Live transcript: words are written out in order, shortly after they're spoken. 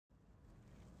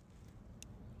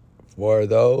for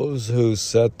those who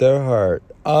set their heart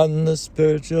on the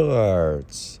spiritual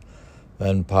arts,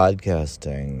 then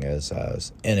podcasting is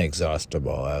as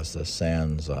inexhaustible as the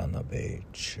sands on the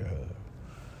beach.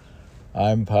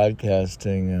 I'm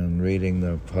podcasting and reading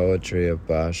the poetry of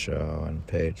Basho on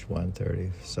page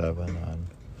 137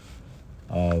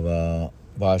 of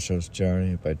Basho's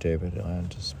Journey by David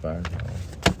Landis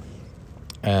Barnhill.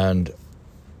 And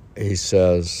he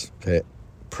says,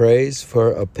 praise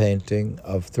for a painting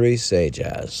of three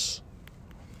sages.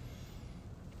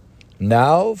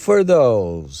 Now for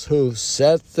those who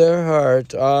set their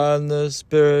heart on the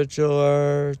spiritual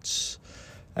arts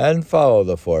and follow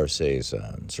the four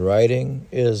seasons, writing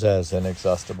is as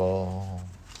inexhaustible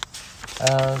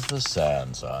as the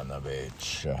sands on the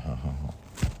beach.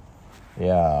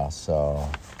 Yeah, so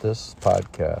this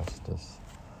podcast is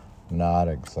not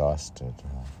exhausted,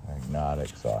 not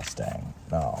exhausting.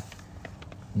 No.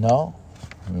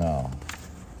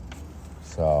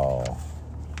 So,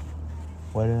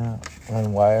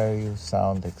 then why are you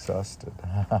sound exhausted?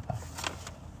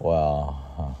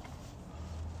 Well,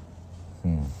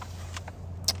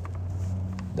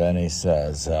 Then he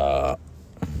says,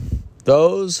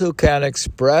 those who can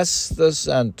express the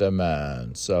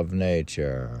sentiments of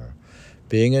nature,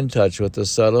 being in touch with the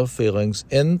subtle feelings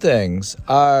in things,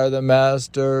 are the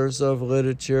masters of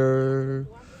literature.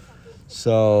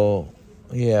 So,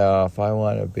 yeah, if I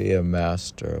want to be a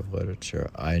master of literature,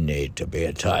 I need to be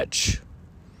in touch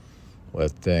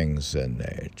with things in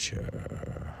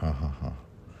nature.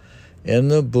 In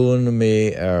the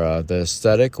Bunmi era, the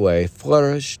aesthetic way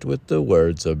flourished with the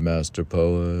words of master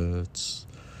poets,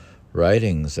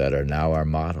 writings that are now our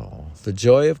model. The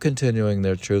joy of continuing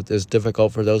their truth is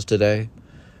difficult for those today.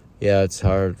 Yeah, it's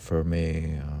hard for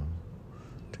me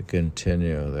to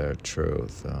continue their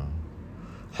truth.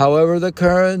 However, the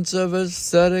currents of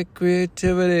aesthetic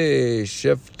creativity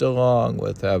shift along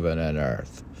with heaven and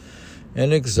earth.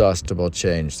 Inexhaustible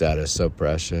change that is so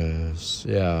precious.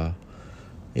 Yeah,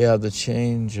 the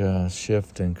change,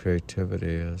 shift in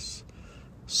creativity is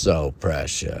so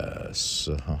precious.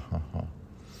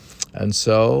 And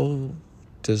so,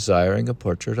 desiring a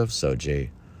portrait of Soji,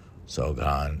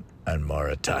 Sogan, and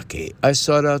Moritaki, I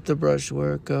sought out the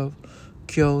brushwork of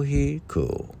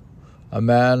Haiku, a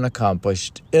man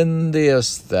accomplished in the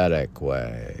aesthetic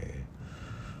way.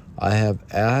 I have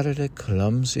added a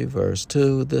clumsy verse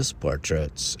to this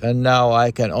portrait, and now I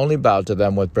can only bow to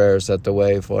them with prayers that the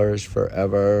way flourish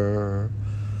forever.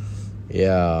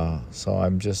 Yeah, so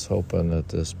I'm just hoping that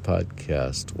this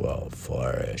podcast will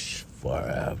flourish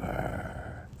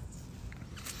forever.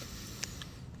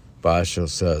 Basho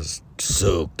says,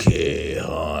 Tsuki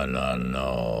hana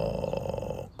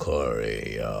no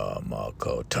koriya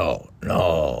makoto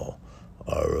no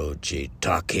aruchi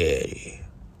taki.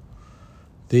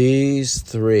 These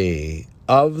three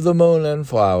of the moon and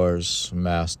flowers,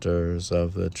 masters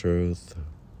of the truth.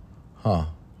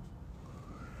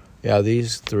 Yeah,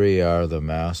 these three are the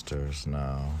masters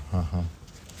now.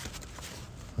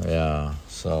 Yeah,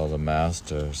 so the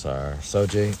masters are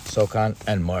Soji, Sokan,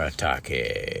 and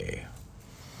Moritaki.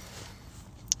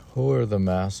 Who are the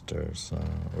masters,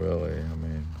 really? I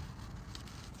mean,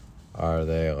 are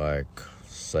they like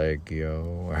Saigyo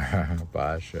or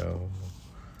Basho?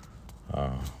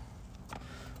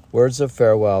 Words of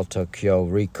farewell to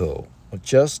Kyo-riku.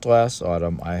 Just last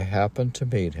autumn, I happened to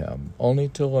meet him, only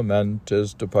to lament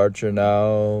his departure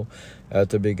now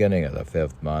at the beginning of the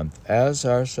 5th month. As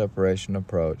our separation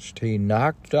approached, he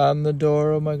knocked on the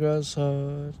door of my grass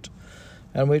hut,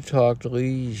 and we talked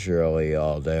leisurely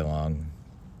all day long.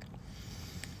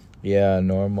 Yeah,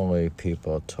 normally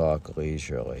people talk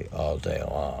leisurely all day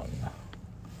long,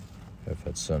 if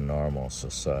it's a normal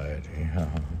society.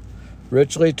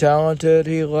 Richly talented,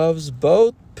 he loves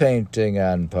both painting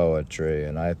and poetry,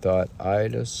 and I thought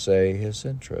I'd essay his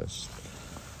interest.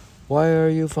 Why are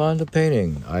you fond of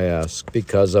painting? I asked.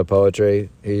 Because of poetry,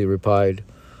 he replied.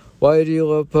 Why do you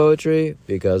love poetry?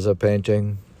 Because of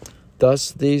painting.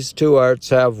 Thus, these two arts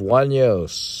have one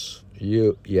use.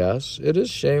 Yes, it is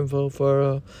shameful for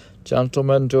a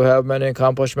gentleman to have many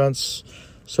accomplishments.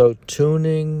 So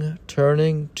turning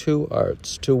two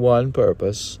arts to one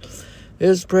purpose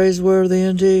is praiseworthy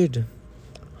indeed.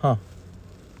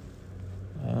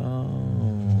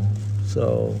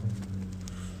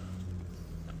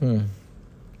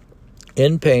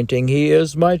 In painting, he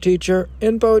is my teacher.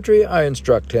 In poetry, I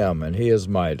instruct him, and he is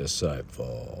my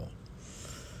disciple.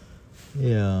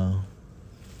 Yeah.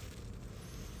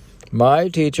 My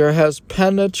teacher has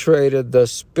penetrated the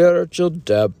spiritual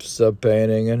depths of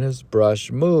painting, and his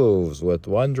brush moves with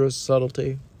wondrous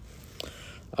subtlety.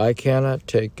 I cannot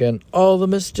take in all the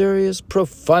mysterious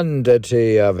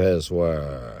profundity of his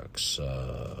works.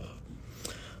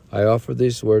 I offer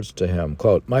these words to him,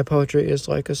 quote, my poetry is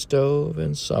like a stove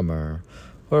in summer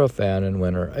or a fan in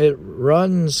winter. It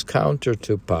runs counter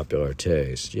to popular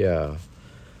taste. Yeah,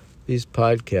 these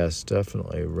podcasts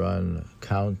definitely run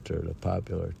counter to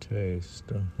popular taste.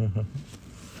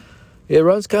 It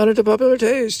runs counter to popular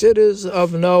taste. It is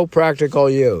of no practical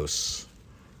use.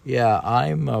 Yeah,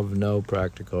 I'm of no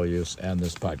practical use, and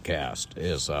this podcast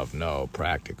is of no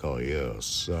practical use,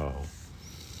 so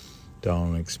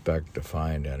don't expect to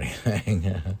find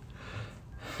anything.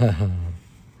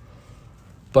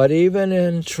 But even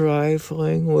in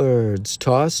trifling words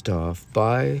tossed off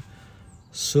by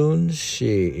Sun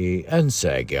Shi and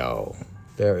Saigyo,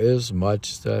 there is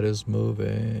much that is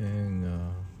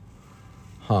moving.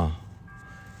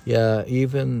 Yeah,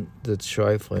 even the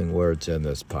trifling words in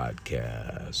this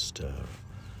podcast,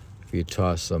 if you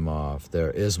toss them off,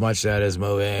 there is much that is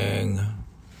moving.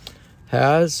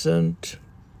 Hasn't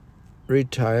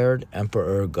retired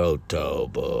Emperor Goto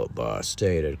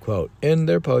stated, quote, in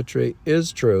their poetry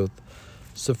is truth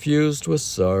suffused with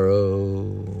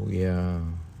sorrow. Yeah,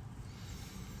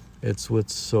 it's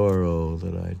with sorrow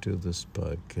that I do this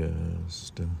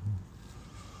podcast.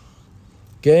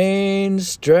 Gain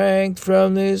strength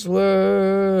from these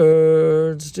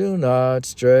words. Do not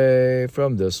stray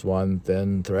from this one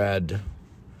thin thread.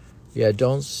 Yeah,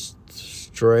 don't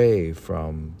stray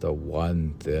from the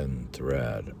one thin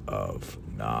thread of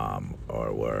nam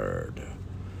or word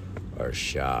or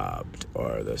shabt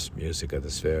or this music of the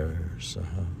spheres.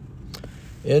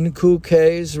 In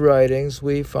Kukei's writings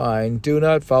we find, do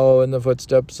not follow in the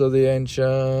footsteps of the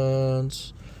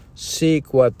ancients.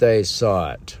 Seek what they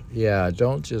sought. Yeah,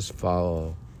 don't just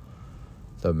follow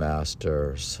the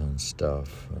masters and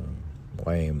stuff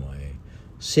lamely.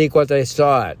 Seek what they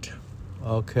sought.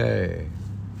 Okay.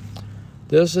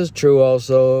 This is true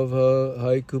also of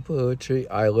haiku poetry.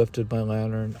 I lifted my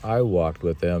lantern. I walked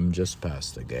with him just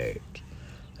past the gate.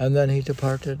 And then he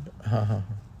departed.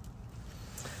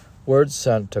 Word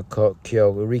sent to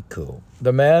Kyoriku.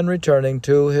 The man returning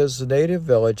to his native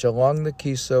village along the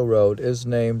Kiso Road is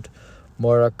named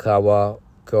Morikawa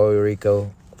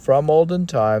Kyoriku. From olden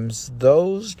times,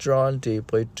 those drawn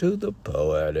deeply to the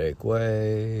poetic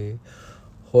way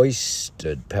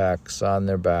hoisted packs on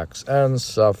their backs and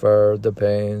suffered the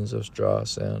pains of straw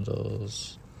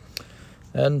sandals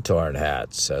and torn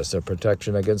hats as their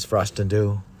protection against frost and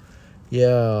dew.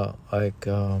 Yeah, like,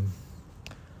 are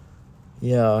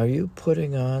you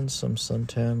putting on some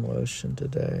suntan lotion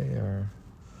today, or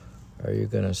are you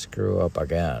going to screw up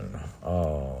again?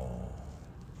 Oh,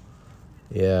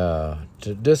 yeah.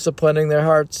 To disciplining their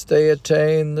hearts, they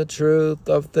attain the truth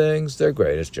of things, their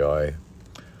greatest joy.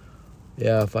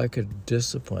 Yeah, if I could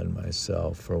discipline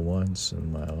myself for once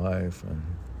in my life and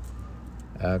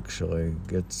actually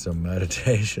get some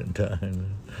meditation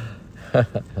done,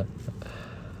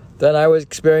 then I would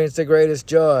experience the greatest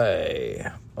joy.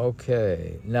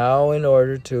 Okay, now in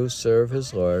order to serve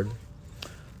his lord,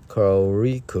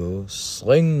 Kyoriku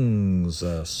slings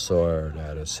a sword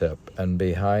at his hip, and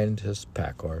behind his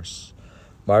pack horse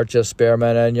march a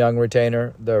spearman and young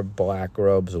retainer, their black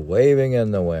robes waving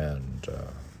in the wind.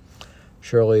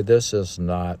 Surely this is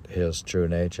not his true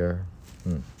nature.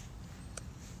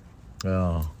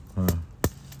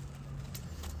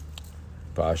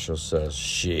 Basho says,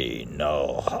 Shi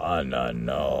no hana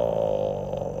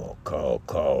no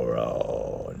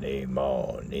kokoro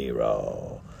nimo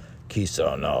niro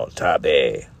kiso no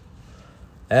tabi.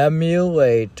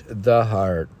 Emulate the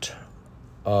heart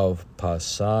of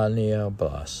Pasania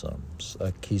blossoms,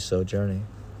 a Kiso journey.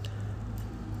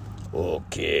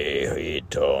 Uki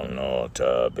hito no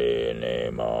tabi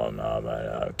nimo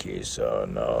namana kiso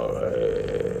no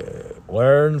he.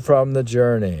 Learn from the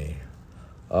journey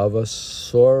of a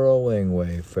sorrowing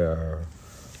wayfarer.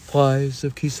 Flies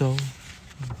of Kiso.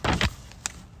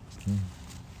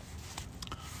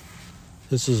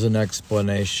 This is an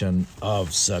explanation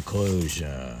of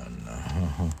seclusion.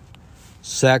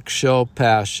 Sexual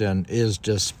passion is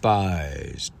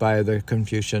despised by the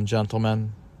Confucian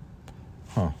gentleman.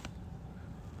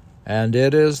 And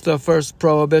it is the first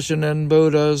prohibition in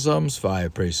Buddhism's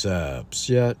 5 precepts.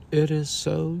 Yet it is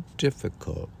so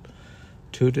difficult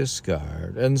to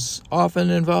discard and often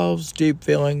involves deep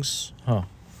feelings.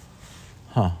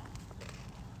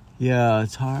 Yeah,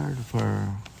 it's hard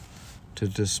to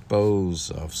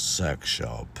dispose of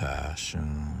sexual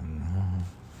passion.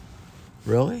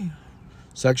 Really?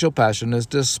 Sexual passion is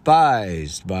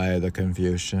despised by the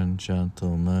Confucian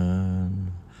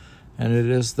gentleman. and it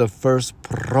is the first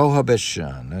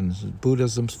prohibition and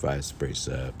Buddhism's first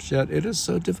precepts. Yet it is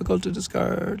so difficult to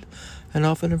discard and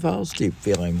often involves deep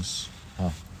feelings.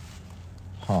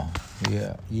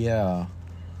 Yeah.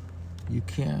 You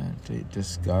can't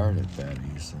discard it that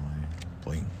easily.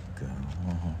 Blink.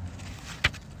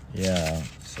 Yeah,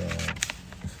 so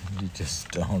you just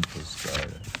don't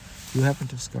discard it. You haven't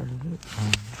discarded it?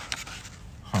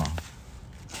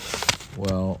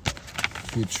 Well,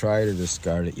 if you try to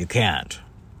discard it, you can't.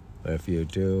 If you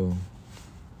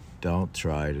don't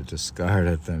try to discard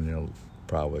it, then you'll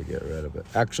probably get rid of it.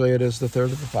 Actually, it is the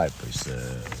third of the 5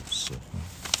 precepts.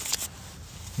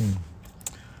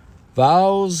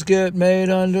 Vows get made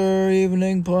under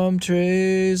evening plum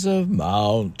trees of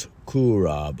Mount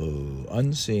Kurabu,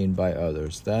 unseen by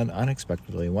others. Then,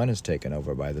 unexpectedly, one is taken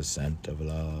over by the scent of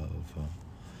love.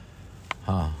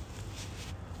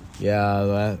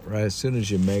 Yeah, right. As soon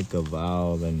as you make a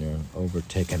vow, then you're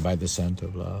overtaken by the scent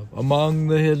of love. Among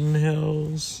the hidden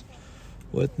hills,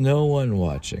 with no one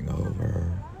watching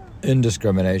over,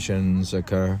 indiscriminations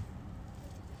occur.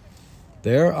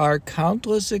 There are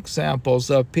countless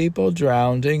examples of people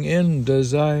drowning in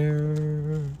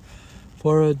desire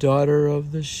for a daughter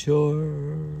of the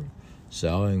shore,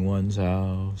 selling one's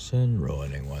house and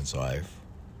ruining one's life.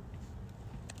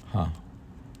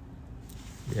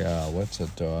 Yeah, what's a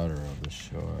daughter of the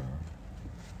shore?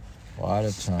 A lot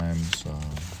of times,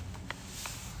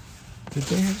 did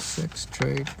they have 6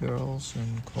 trade girls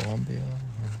in Colombia?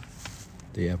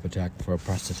 The epitaph for a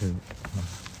prostitute.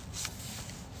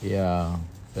 Yeah,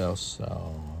 they'll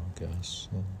sell, I guess.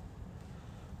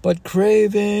 But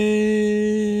craving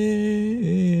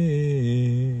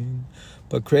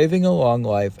a long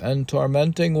life and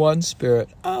tormenting one's spirit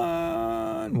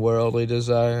on worldly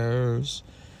desires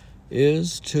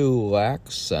is to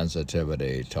lack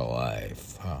sensitivity to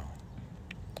life.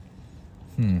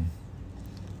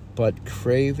 But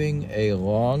craving a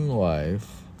long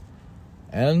life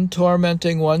and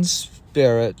tormenting one's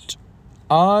spirit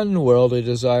on worldly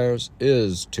desires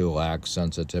is to lack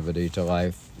sensitivity to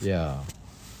life. Yeah,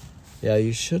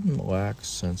 you shouldn't lack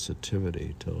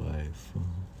sensitivity to life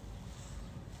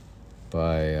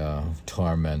by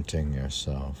tormenting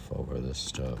yourself over this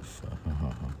stuff.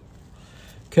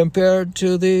 Compared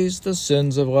to these, the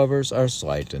sins of lovers are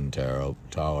slight and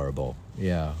tolerable.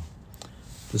 Yeah,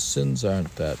 the sins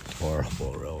aren't that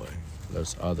horrible, really.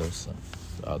 There's other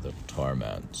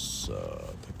torments,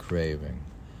 the craving.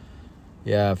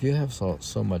 Yeah, if you have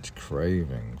so much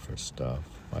craving for stuff,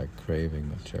 like craving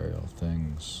material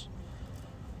things,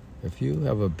 if you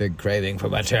have a big craving for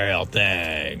material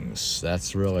things,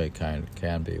 that's really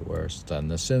can be worse than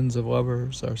the sins of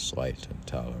lovers are slight and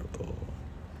tolerable.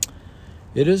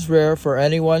 It is rare for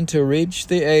anyone to reach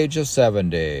the age of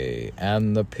 70,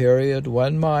 and the period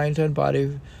when mind and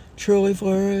body truly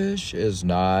flourish is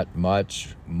not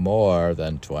much more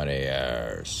than 20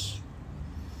 years.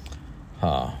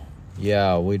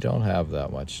 Yeah, we don't have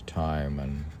that much time,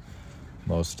 and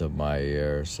most of my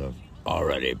years have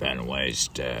already been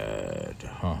wasted.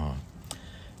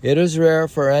 It is rare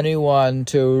for anyone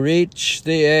to reach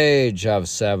the age of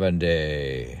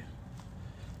 70,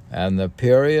 and the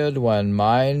period when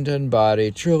mind and body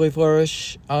truly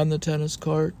flourish on the tennis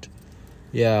court.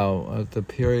 Yeah, the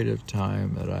period of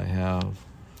time that I have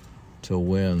to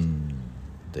win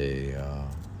the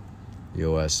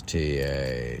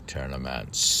USTA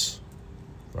tournaments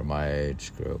for my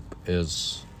age group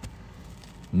is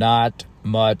not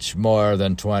much more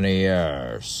than 20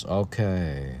 years.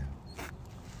 Okay.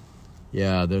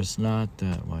 Yeah, there's not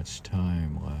that much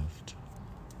time left.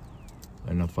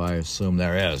 And if I assume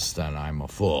there is, then I'm a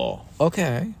fool.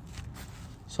 Okay.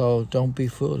 So don't be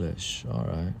foolish, all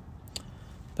right?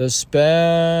 The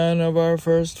span of our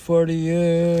first 40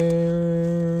 years.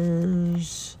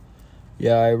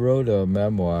 Yeah, I wrote a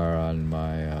memoir on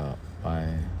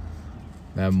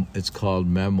it's called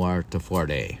Memoir to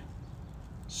 40.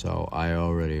 So I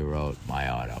already wrote my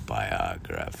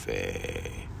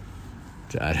autobiography.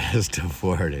 That is to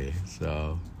 40.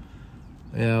 So,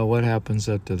 yeah, what happens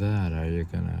after that? Are you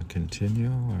going to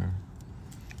continue,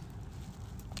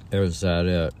 or is that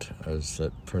it? Is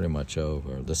it pretty much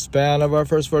over? The span of our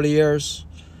first 40 years,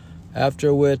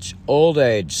 after which old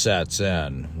age sets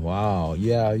in. Wow,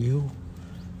 yeah, you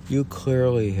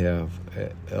clearly have,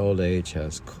 old age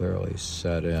has clearly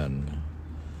set in,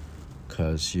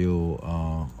 because you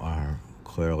are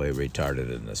clearly retarded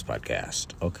in this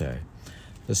podcast. Okay.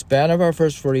 The span of our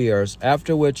first 40 years,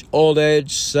 after which old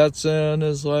age sets in,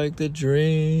 is like the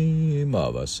dream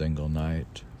of a single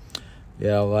night.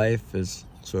 Yeah, life is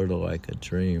sort of like a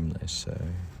dream, they say.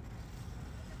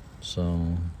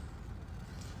 So,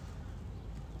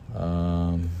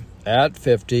 At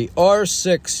 50 or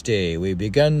 60, we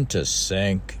begin to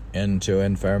sink into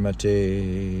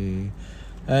infirmity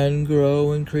and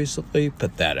grow increasingly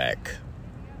pathetic.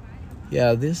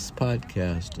 Yeah, this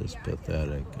podcast is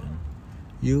pathetic. And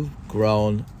you've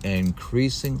grown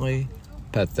increasingly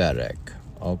pathetic.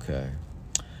 Okay.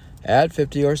 At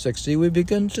 50 or 60, we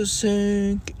begin to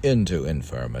sink into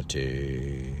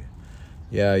infirmity.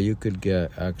 Yeah, you could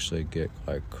actually get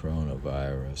like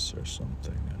coronavirus or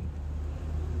something.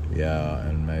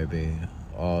 And maybe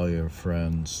all your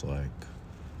friends, like,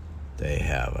 they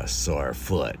have a sore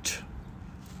foot,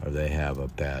 or they have a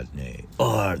bad knee,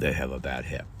 or they have a bad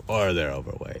hip, or they're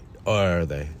overweight, or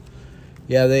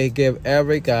they give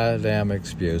every goddamn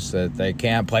excuse that they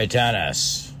can't play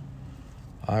tennis.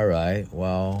 All right,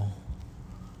 well,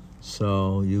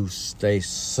 so they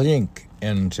sink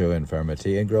into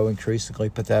infirmity and grow increasingly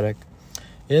pathetic.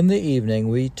 In the evening,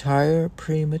 we tire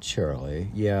prematurely.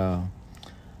 Yeah.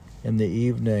 In the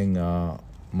evening,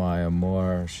 my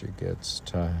amour, she gets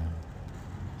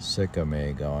sick of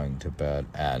me going to bed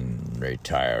and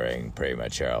retiring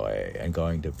prematurely and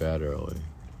going to bed early.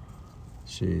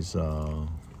 She's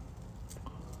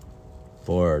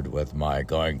bored with my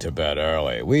going to bed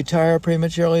early. We tire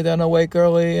prematurely, then awake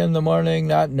early in the morning,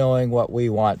 not knowing what we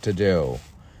want to do.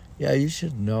 Yeah, you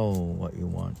should know what you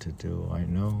want to do. I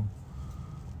know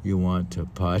you want to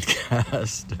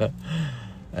podcast.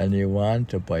 And you want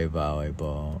to play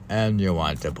volleyball, and you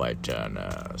want to play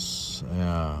tennis,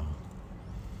 yeah.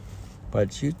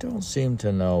 But you don't seem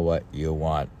to know what you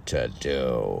want to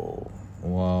do.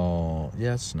 Well,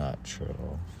 that's not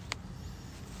true.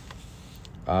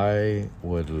 I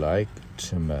would like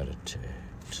to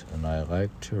meditate, and I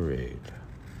like to read.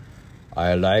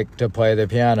 I like to play the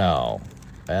piano,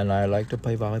 and I like to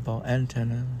play volleyball and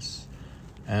tennis,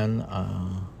 and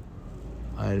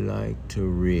I like to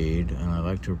read, and I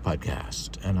like to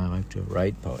podcast, and I like to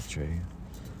write poetry.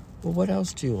 Well, what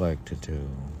else do you like to do?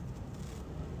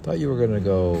 Thought you were going to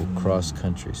go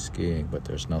cross-country skiing, but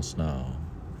there's no snow.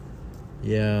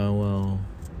 Yeah, well,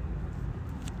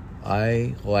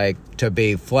 I like to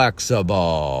be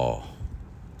flexible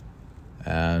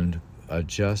and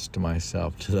adjust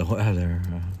myself to the weather.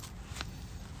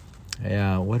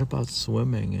 Yeah, what about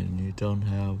swimming, and you don't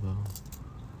have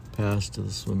pass to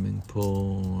the swimming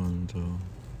pool? And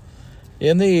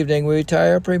in the evening, we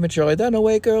retire prematurely, then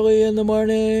awake early in the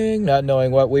morning, not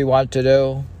knowing what we want to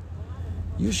do.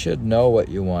 You should know what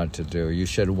you want to do. You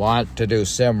should want to do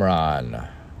Simran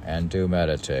and do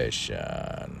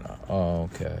meditation.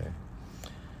 Okay.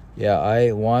 Yeah,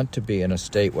 I want to be in a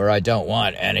state where I don't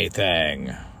want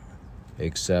anything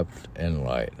except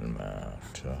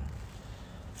enlightenment.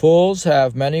 Fools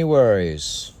have many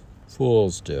worries.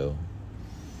 Fools do.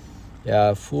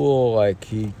 Yeah, a fool, like,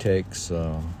 he takes,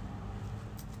 a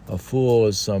fool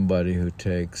is somebody who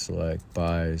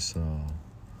buys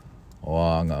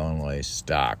long-only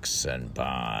stocks and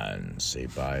bonds. He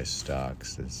buys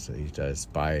stocks. He does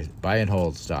buy and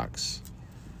hold stocks.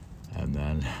 And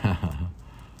then,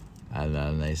 and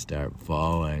then they start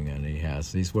falling, and he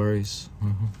has these worries.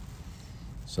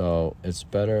 So it's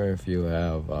better if you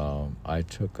have, I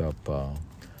took up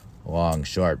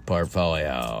long-short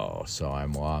portfolio, so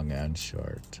I'm long and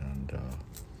short, and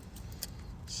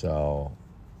so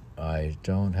I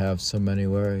don't have so many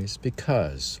worries.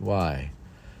 Because, why?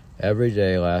 Every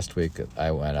day last week I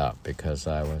went up because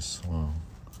I was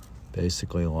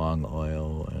basically long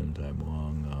oil, and I'm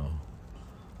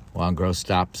long growth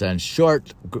stocks and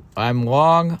short. I'm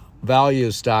long value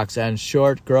stocks and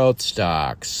short growth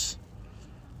stocks.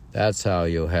 That's how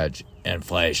you hedge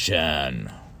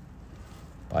inflation.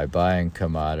 By buying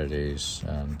commodities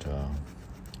and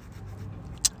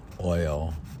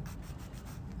oil,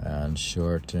 and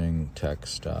shorting tech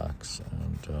stocks,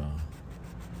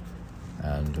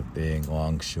 and being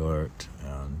long short,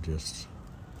 and just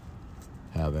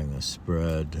having a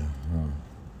spread.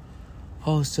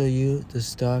 Oh, so the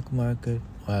stock market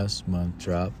last month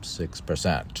dropped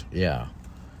 6%. Yeah.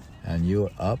 And you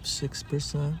were up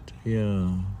 6%?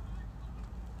 Yeah.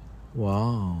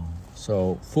 Wow.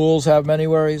 So, fools have many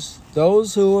worries.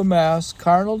 Those who amass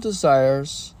carnal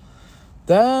desires,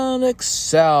 then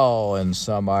excel in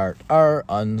some art, are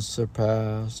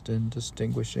unsurpassed in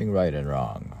distinguishing right and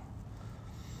wrong.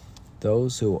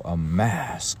 Those who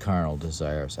amass carnal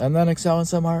desires, and then excel in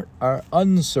some art, are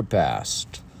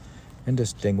unsurpassed in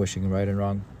distinguishing right and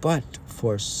wrong. But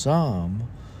for some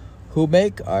who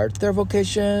make art their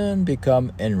vocation,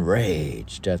 become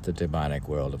enraged at the demonic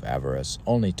world of avarice,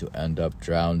 only to end up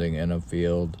drowning in a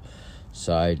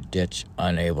field-side ditch,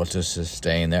 unable to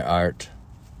sustain their art.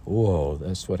 Whoa,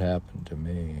 that's what happened to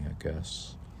me, I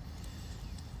guess.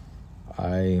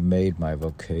 I made my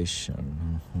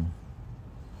vocation.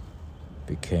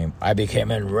 I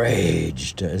became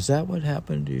enraged. Is that what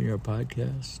happened in your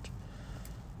podcast?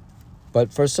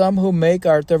 But for some who make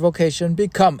art their vocation,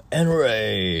 become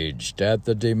enraged at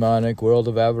the demonic world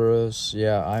of avarice.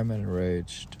 Yeah, I'm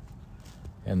enraged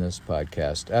in this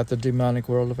podcast at the demonic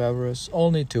world of avarice,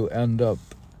 only to end up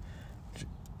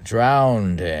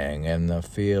drowning in the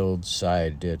field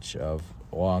side ditch of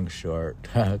long short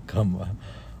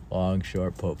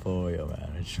portfolio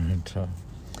management.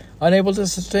 Unable to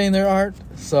sustain their art.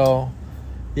 So,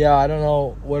 yeah, I don't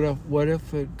know. What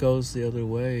if it goes the other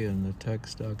way and the tech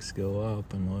stocks go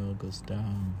up and oil goes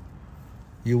down?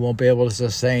 You won't be able to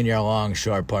sustain your long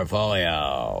short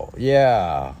portfolio.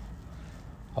 Yeah.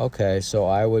 Okay, so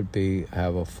I would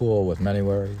have a fool with many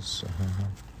worries.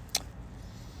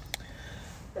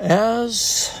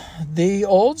 As the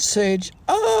old sage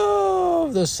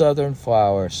of the southern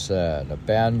flower said,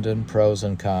 abandon pros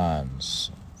and cons.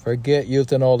 Forget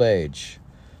youth and old age.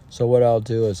 So what I'll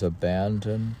do is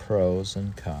abandon pros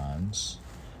and cons.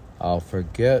 I'll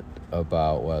forget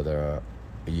about whether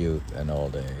youth and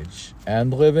old age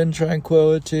and live in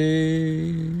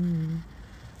tranquility.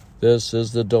 This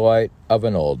is the delight of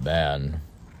an old man.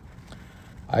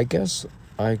 I guess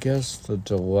the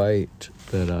delight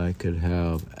that I could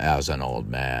have as an old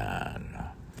man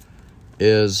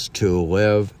is to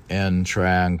live in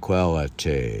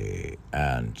tranquility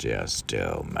and just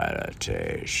do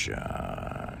meditation.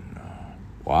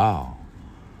 Wow,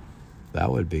 that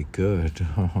would be good.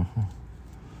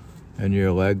 And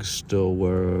your legs still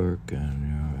work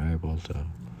and you're able to...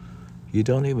 You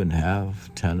don't even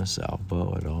have tennis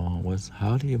elbow at all.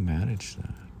 How do you manage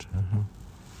that?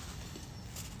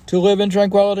 To live in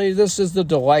tranquility, this is the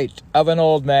delight of an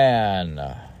old man.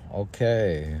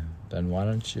 Okay, then why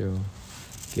don't you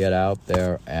get out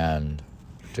there and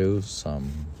do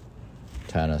some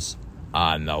tennis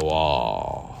on the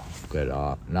wall.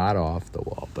 Not off the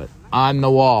wall, but on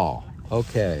the wall.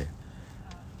 Okay.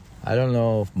 I don't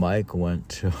know if Mike went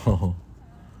to...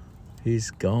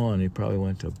 He's gone. He probably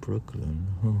went to Brooklyn.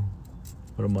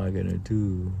 What am I going to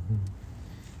do?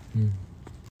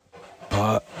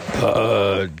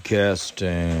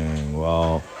 Podcasting.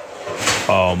 Well,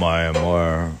 all my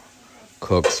amor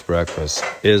cook's breakfast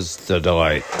is the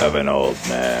delight of an old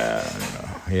man.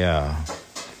 Yeah.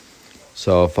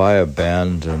 So if I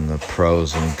abandon the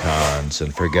pros and cons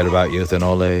and forget about youth and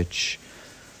old age,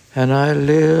 and I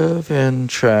live in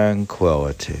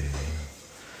tranquility,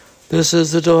 this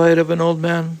is the delight of an old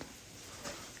man.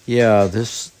 Yeah,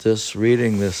 this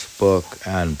reading this book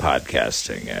and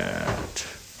podcasting it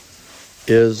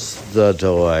is the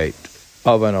delight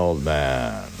of an old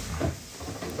man.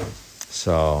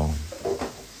 So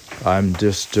I'm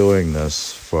just doing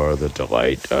this for the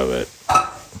delight of it,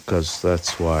 because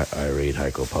that's why I read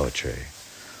haiku poetry.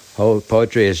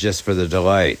 Poetry is just for the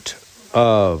delight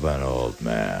of an old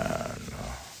man.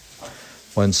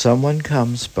 When someone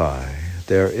comes by,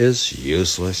 there is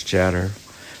useless chatter.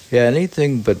 Yeah,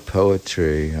 anything but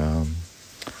poetry.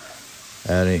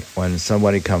 When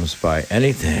somebody comes by,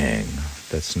 anything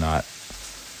that's not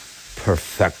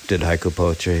perfected haiku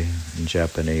poetry in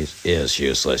Japanese is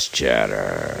useless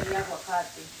chatter.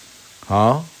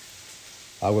 Huh?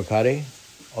 Aguacate?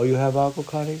 Oh, you have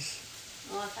avocados?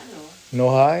 No, acá no. No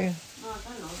hay? No,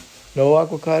 acá no. No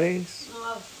avocados?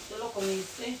 No, tú lo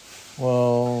comiste.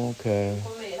 Well, okay.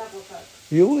 Comer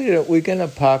aguacate. We're gonna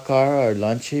pack our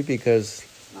lunchy because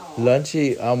No.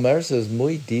 lunchy almuerzo es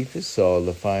muy difícil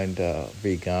to find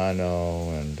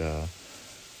vegano and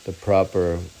the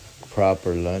proper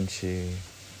lunchy.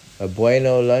 A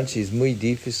bueno lunchy is muy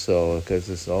difícil because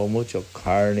it's all mucho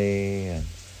carne and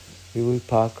we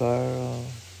pack our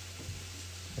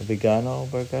vegano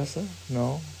burgasa?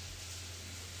 No.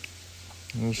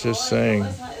 I was just saying.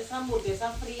 Esa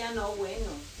hamburguesa fría no bueno.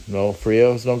 No,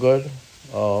 frio is no good?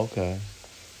 Oh, okay.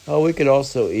 Oh, we could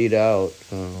also eat out,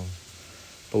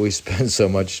 but we spend so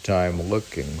much time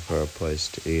looking for a place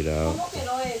to eat out. ¿Cómo que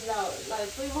no es?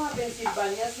 Fuimos a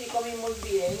Pensilvania, sí comimos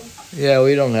bien. Yeah,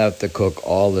 we don't have to cook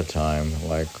all the time.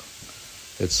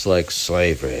 It's like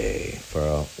slavery for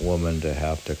a woman to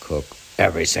have to cook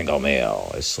every single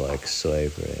meal. It's like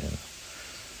slavery.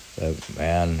 The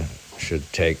man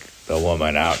should take the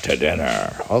woman out to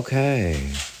dinner.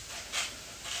 Okay.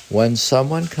 When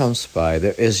someone comes by,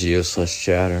 there is useless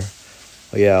chatter.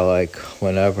 Yeah, like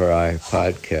whenever I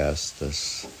podcast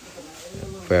this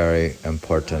very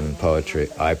important poetry,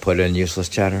 I put in useless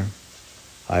chatter.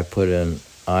 I put in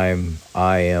I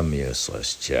am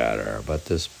useless chatter. But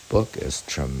this book is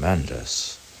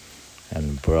tremendous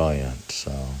and brilliant.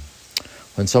 So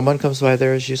When someone comes by,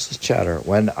 there is useless chatter.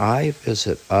 When I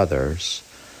visit others,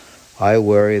 I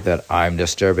worry that I'm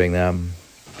disturbing them.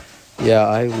 Yeah,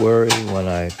 I worry when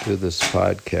I do this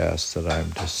podcast that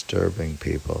I'm disturbing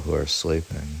people who are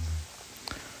sleeping.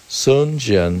 Sun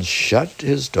Jin shut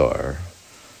his door.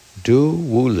 Du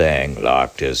Wulang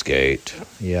locked his gate.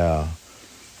 Yeah.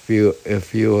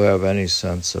 If you have any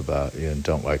sense about you and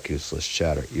don't like useless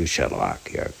chatter, you should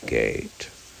lock your gate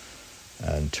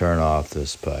and turn off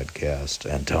this podcast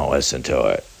and don't listen to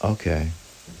it. Okay.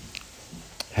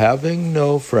 Having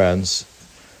no friends.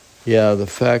 Yeah, the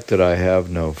fact that I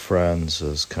have no friends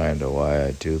is kind of why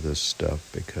I do this stuff,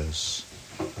 because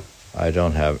I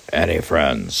don't have any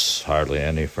friends, hardly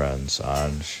any friends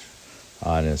on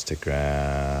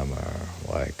Instagram or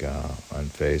like on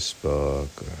Facebook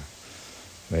or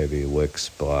maybe Wix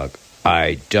blog.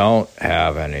 I don't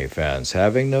have any friends.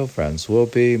 Having no friends will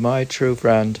be my true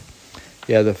friend.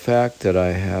 Yeah, the fact that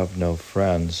I have no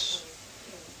friends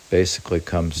basically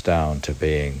comes down to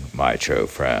being my true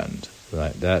friend.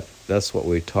 That's what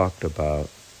we talked about.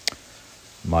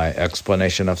 My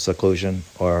explanation of seclusion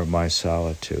or my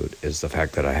solitude is the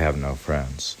fact that I have no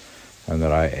friends and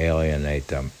that I alienate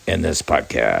them in this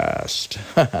podcast.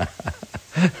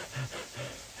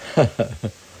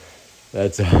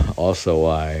 That's also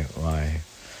why my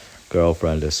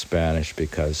girlfriend is Spanish,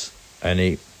 because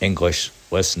any English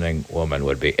listening woman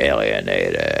would be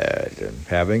alienated. And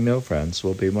having no friends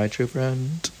will be my true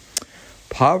friend.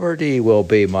 Poverty will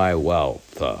be my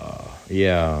wealth.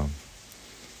 Yeah.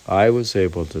 I was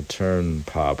able to turn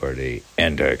poverty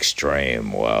into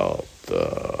extreme wealth.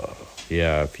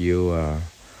 Yeah, if you are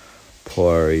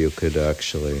poor, you could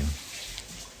actually...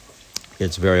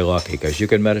 It's very lucky because you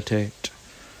can meditate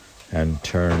and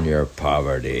turn your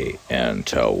poverty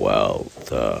into wealth.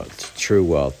 True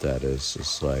wealth, that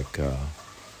is like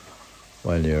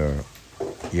when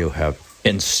you have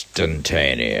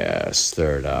instantaneous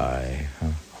third eye.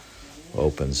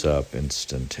 Opens up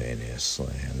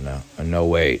instantaneously and no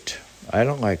wait. I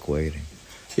don't like waiting.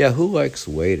 Yeah, who likes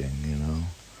waiting, you know?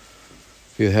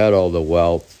 If you had all the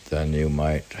wealth, then you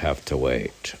might have to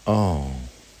wait. Oh,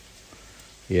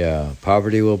 yeah,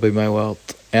 poverty will be my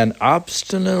wealth. An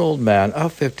obstinate old man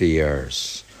of 50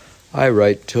 years. I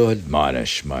write to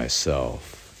admonish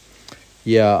myself.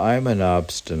 Yeah, I'm an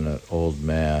obstinate old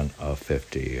man of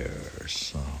 50 years.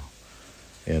 So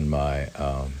in my...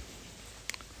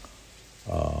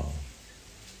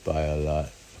 by a lot.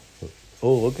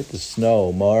 Oh, look at the snow,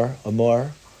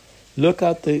 Amar. Look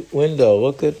out the window.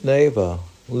 Look at Neva.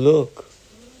 Look.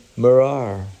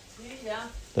 Mirar.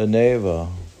 The Neva.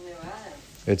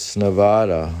 It's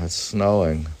Nevada. It's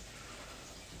snowing.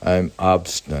 I'm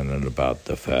obstinate about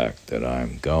the fact that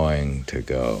I'm going to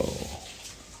go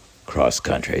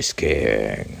cross-country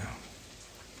skiing.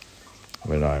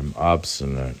 When I'm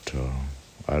obstinate,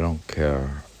 I don't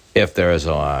care if there is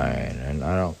a line, and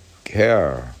I don't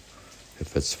care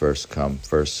if it's first come,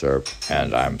 first served,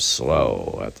 and I'm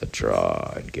slow at the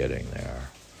draw and getting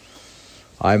there.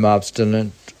 I'm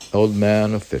obstinate, old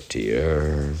man of 50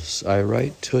 years. I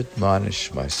write to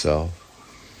admonish myself,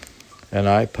 and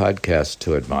I podcast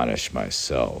to admonish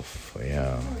myself.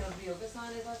 Yeah.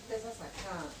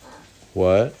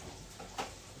 What?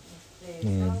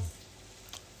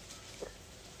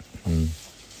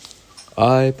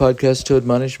 I podcast to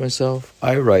admonish myself.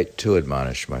 I write to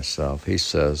admonish myself. He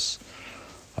says,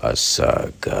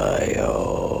 Saigyo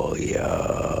ya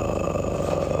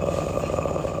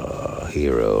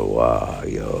hiro wa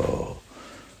yo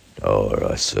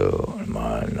dorasu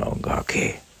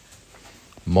manogaki.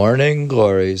 Morning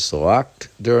glories locked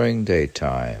during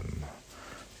daytime.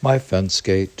 My fence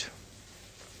gate.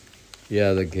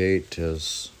 Yeah, the gate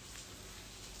is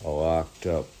locked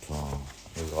up.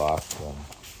 We locked the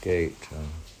gate,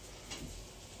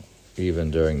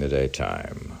 even during the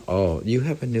daytime. Oh, you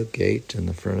have a new gate in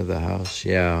the front of the house?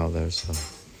 Yeah,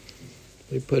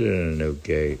 we put in a new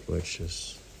gate, which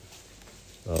is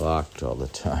locked all the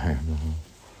time.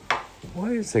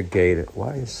 Why is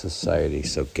society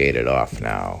so gated off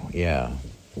now? Yeah,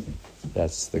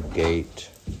 that's the gate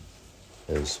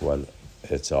is what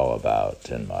it's all about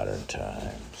in modern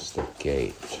times. The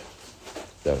gate,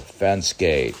 the fence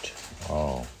gate.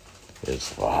 Oh,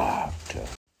 is locked.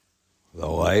 The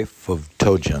life of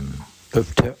Tojun.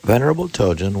 Venerable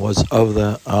Tojun was of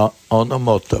the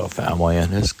Onomoto family,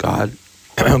 and his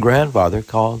grandfather,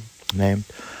 named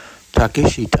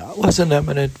Takeshita, was an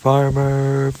eminent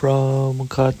farmer from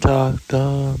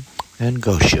Katata and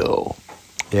Gosho.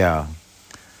 Yeah,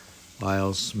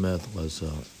 Lyle Smith was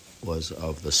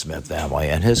of the Smith family,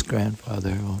 and his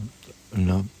grandfather,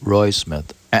 Roy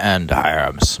Smith, and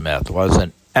Hiram Smith was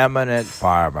an eminent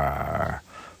farmer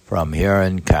from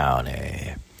Huron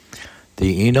County.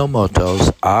 The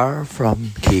Inomotos are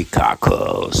from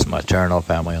Kikaku's maternal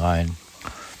family line.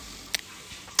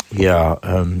 Yeah,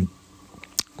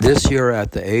 this year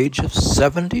at the age of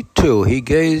 72, he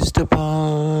gazed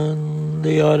upon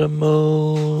the autumn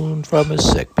moon from his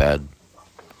sickbed.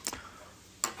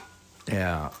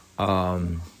 Yeah,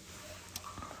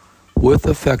 with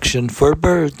affection for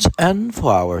birds and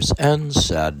flowers and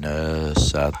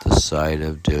sadness at the sight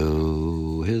of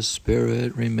dew, his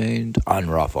spirit remained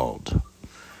unruffled,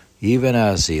 even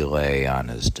as he lay on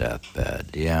his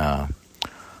deathbed. Yeah,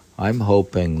 I'm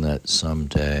hoping that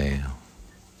someday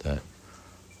that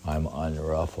I'm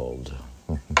unruffled.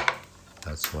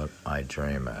 That's what my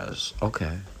dream is.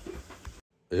 Okay.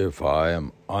 If I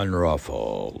am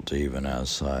unruffled, even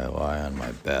as I lie on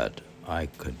my bed, I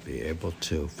could be able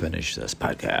to finish this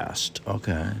podcast.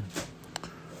 Okay.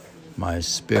 My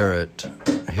spirit,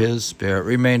 his spirit,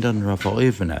 remained unruffled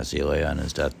even as he lay on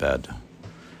his deathbed.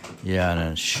 Yeah,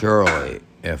 and surely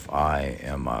if I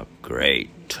am a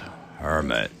great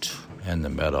hermit in the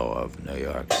middle of New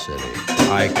York City,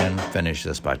 I can finish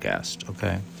this podcast.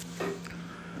 Okay.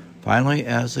 Finally,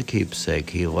 as a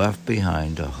keepsake, he left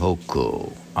behind a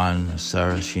haiku on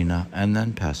Sarashina and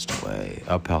then passed away,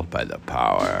 upheld by the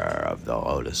power of the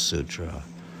Lotus Sutra.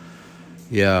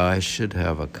 Yeah, I should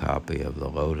have a copy of the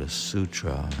Lotus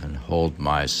Sutra and hold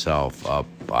myself up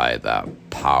by the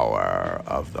power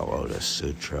of the Lotus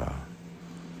Sutra.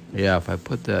 Yeah, if I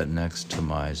put that next to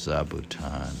my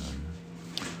zabuton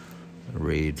and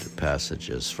read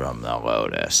passages from the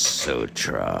Lotus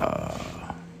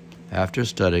Sutra. After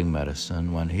studying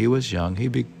medicine, when he was young, he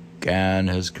began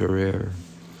his career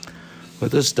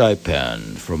with a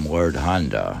stipend from Lord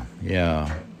Honda.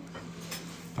 Yeah,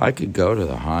 I could go to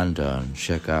the Honda and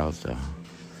check out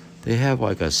they have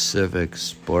like a Civic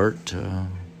Sport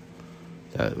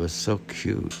that was so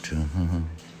cute.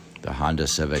 The Honda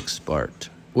Civic Sport.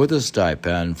 With a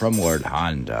stipend from Lord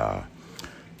Honda,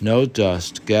 no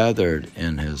dust gathered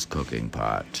in his cooking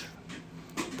pot.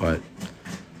 But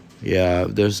yeah,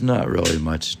 there's not really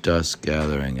much dust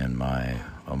gathering in my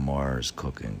Amore's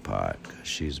cooking pot because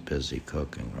she's busy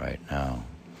cooking right now.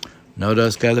 No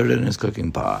dust gathered in his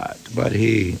cooking pot, but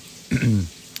he...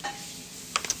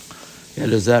 yeah,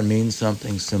 does that mean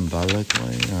something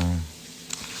symbolically?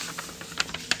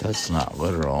 That's not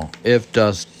literal. If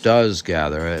dust does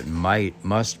gather, it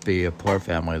must be a poor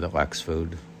family that lacks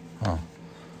food. Huh.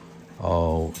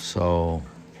 Oh, so...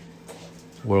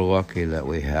 we're lucky that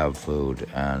we have food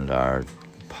and our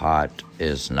pot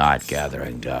is not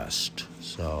gathering dust.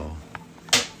 So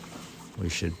we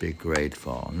should be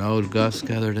grateful. No dust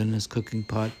gathered in his cooking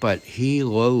pot, but he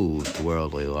loathed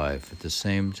worldly life. At the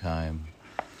same time,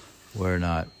 we're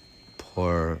not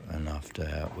we're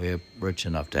rich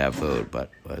enough to have food,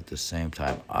 but at the same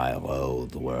time, I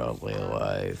loathe worldly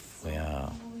life. Yeah.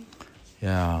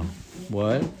 Yeah.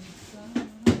 What?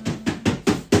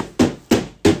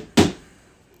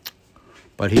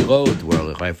 But he loathed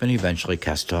worldly life and eventually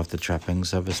cast off the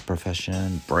trappings of his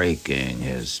profession, breaking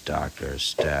his doctor's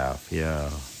staff. Yeah,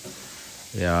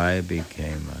 I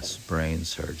became a brain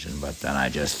surgeon, but then I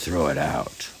just threw it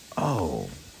out. Oh,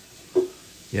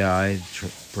 yeah, I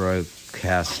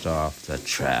cast off the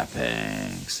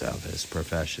trappings of his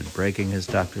profession, breaking his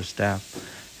doctor's staff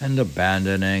and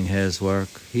abandoning his work.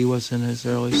 He was in his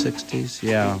early 60s.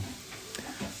 Yeah,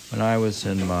 when I was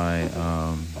in my...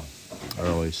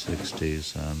 early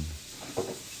 60s,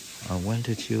 when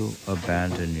did you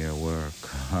abandon your work?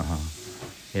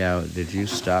 Yeah, did you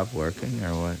stop working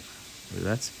or what?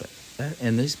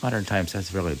 In these modern times,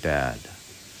 that's really bad.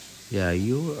 Yeah,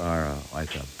 you are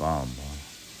like a bum.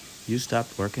 You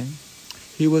stopped working?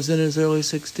 He was in his early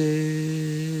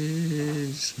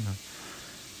 60s.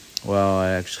 Well,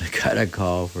 I actually got a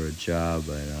call for a job,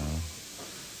 but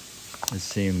it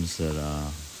seems that...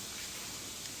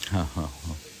 Oh.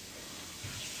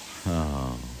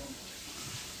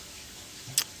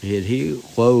 He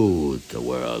loathed the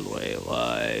worldly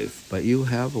life, but you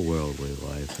have a worldly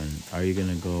life, and are you going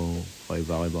to go play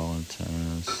volleyball and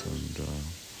tennis, and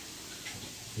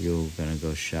you're going to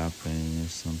go shopping or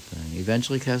something?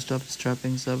 Eventually cast off his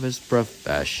trappings of his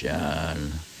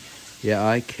profession. Yeah,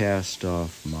 I cast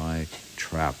off my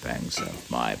trappings of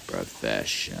my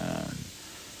profession,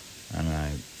 and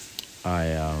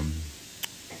I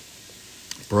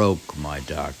broke my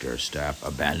doctor's staff,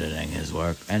 abandoning his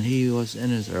work, and he was in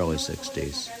his early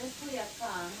 60s.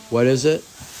 What is it?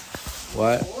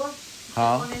 What?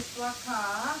 Huh?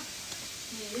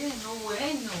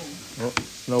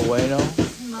 No bueno.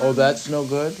 Oh, that's no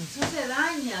good?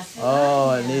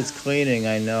 Oh, it needs cleaning,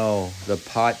 I know. The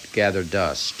pot gathered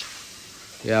dust.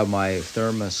 Yeah, my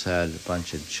thermos had a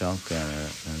bunch of junk in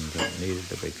it, and it needed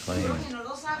to be cleaned.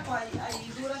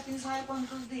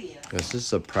 Because this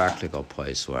is a practical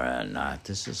place we're in.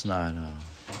 This is not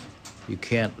you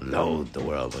can't load the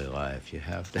worldly life. You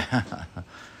have to.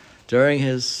 During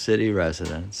his city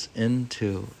residence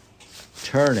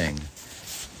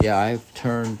I've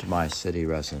turned my city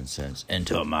residence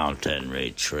into a mountain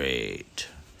retreat.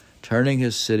 Turning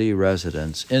his city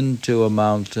residence into a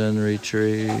mountain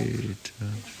retreat.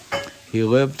 He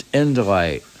lived in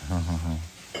delight.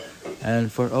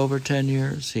 And for over 10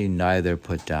 years, he neither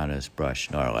put down his brush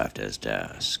nor left his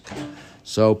desk.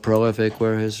 So prolific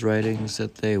were his writings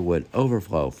that they would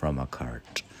overflow from a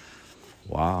cart.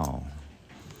 Wow.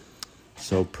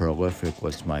 So prolific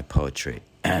was my poetry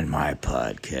and my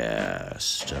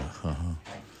podcast.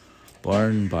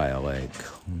 Born by a lake,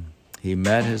 he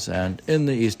met his end in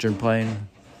the Eastern Plain.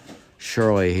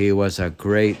 Surely he was a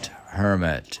great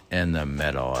hermit in the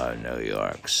middle of New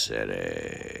York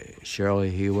City. Surely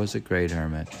he was a great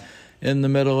hermit in the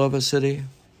middle of a city.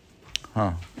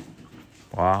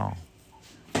 Wow.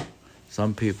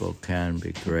 Some people can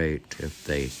be great if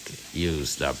they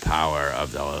use the power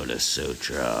of the Lotus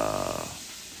Sutra.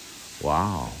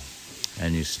 Wow.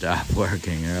 And you stop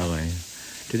working early.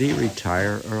 Did he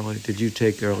retire early? Did you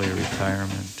take early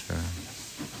retirement?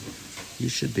 You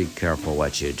should be careful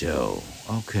what you do.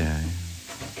 Okay.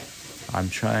 I'm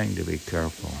trying to be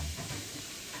careful.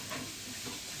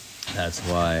 That's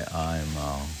why I'm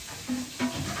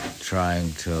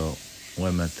trying to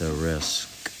limit the risk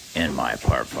in my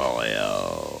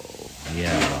portfolio.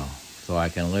 Yeah. So I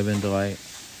can live in delight.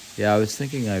 Yeah, I was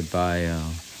thinking I'd buy,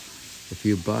 if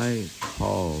you buy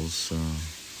call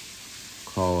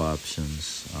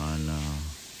options on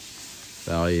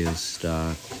value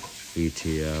stock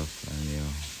ETF, and you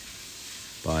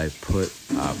buy put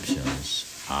options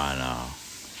on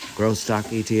growth stock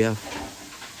ETF.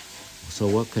 So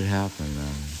what could happen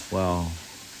then? Well,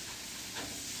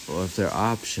 if they're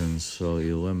options, so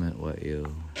you limit what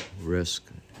you risk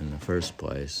in the first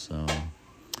place. So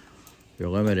you're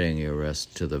limiting your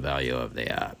risk to the value of the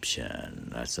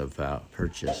option. That's a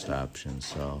purchased option.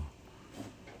 So,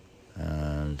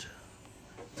 and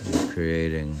you're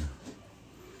creating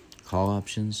call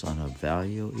options on a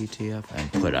value ETF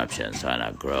and put options on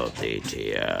a growth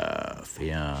ETF.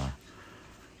 Yeah.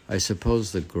 I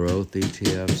suppose the growth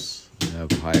ETFs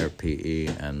have higher PE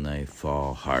and they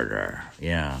fall harder.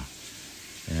 Yeah.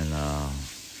 And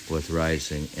with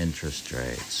rising interest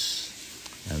rates,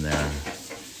 and their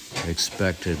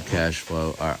expected cash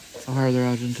flow are farther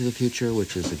out into the future,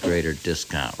 which is a greater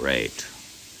discount rate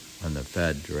when the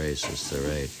Fed raises the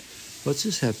rate. What's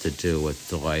this have to do with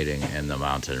delighting in the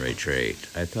mountain retreat?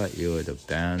 I thought you had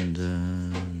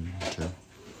abandoned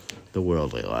the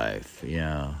worldly life.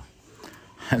 Yeah.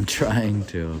 I'm trying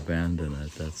to abandon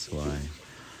it. That's why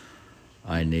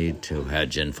I need to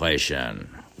hedge inflation.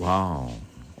 Wow.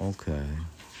 Okay.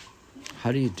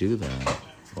 How do you do that?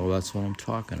 Well, that's what I'm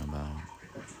talking about.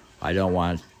 I don't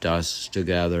want dust to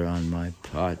gather on my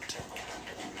pot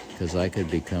because I could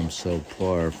become so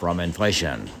poor from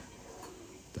inflation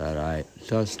that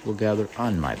dust will gather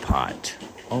on my pot.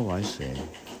 Oh, I see.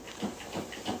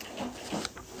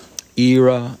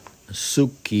 Ira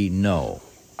suki no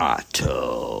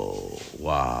ato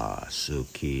wa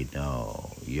suki no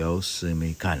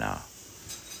yosumi kana.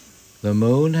 The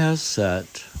moon has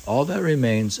set. All that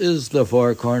remains is the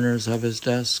four corners of his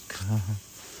desk.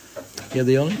 Yeah,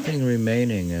 the only thing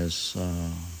remaining is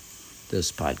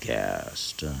this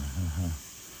podcast.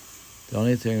 The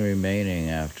only thing remaining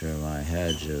after my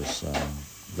hedge is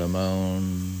the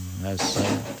moon has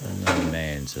set, and the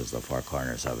remains is the four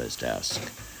corners of his desk.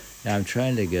 Yeah, I'm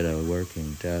trying to get a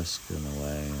working desk in a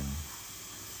way, and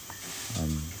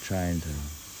I'm trying to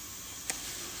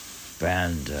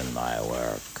abandon my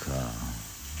work,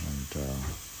 and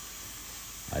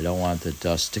I don't want the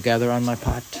dust to gather on my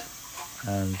pot,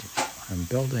 and I'm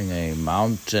building a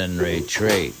mountain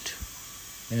retreat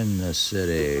in the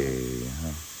city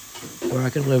where I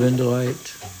can live in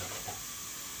delight.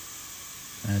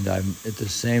 And I'm at the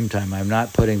same time, I'm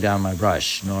not putting down my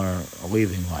brush nor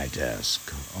leaving my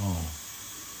desk. Oh.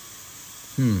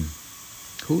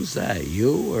 Who's that?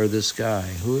 You or this guy?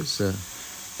 Who is the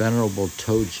Venerable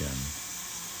Tojun?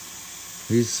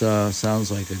 He sounds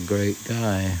like a great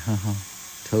guy.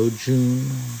 Tojun.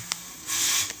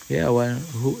 Yeah, well,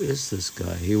 who is this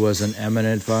guy? He was an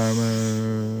eminent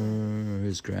farmer.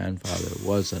 His grandfather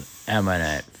was an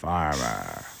eminent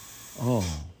farmer. Oh.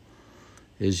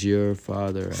 Is your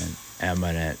father an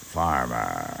eminent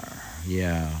farmer?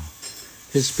 Yeah.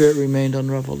 His spirit remained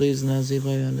unruffled even as he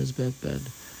lay on his deathbed.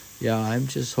 Yeah, I'm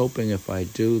just hoping if I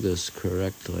do this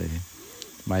correctly,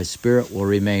 my spirit will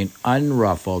remain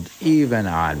unruffled even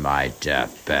on my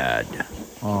deathbed.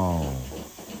 Oh,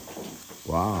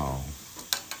 wow.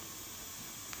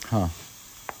 Huh.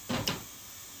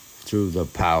 Through the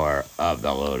power of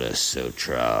the Lotus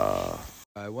Sutra.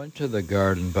 I went to the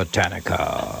Garden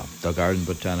Botanica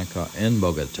in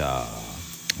Bogota.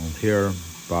 And here,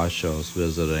 Basho's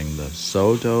visiting the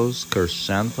Soto's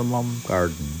Chrysanthemum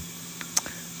Garden.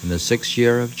 In the 6th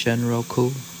year of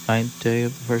Genroku, 9th day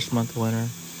of the first month of winter,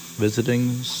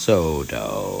 visiting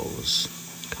Soto's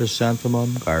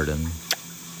Chrysanthemum Garden.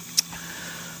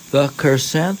 The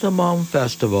Chrysanthemum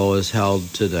Festival is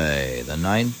held today, the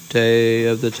 9th day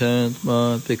of the 10th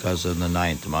month, because in the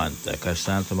 9th month the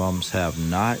chrysanthemums have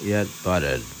not yet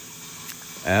budded.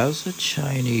 As a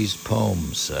Chinese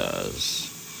poem says,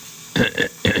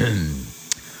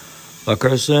 the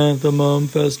Chrysanthemum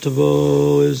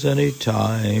Festival is any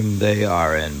time they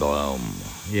are in bloom.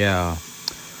 Yeah.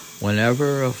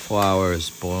 Whenever a flower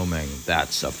is blooming,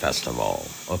 that's a festival.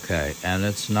 Okay, and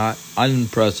it's not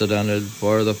unprecedented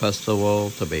for the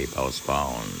festival to be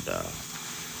postponed.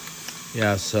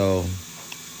 Yeah, so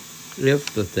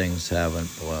if the things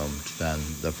haven't bloomed, then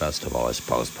the festival is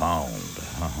postponed.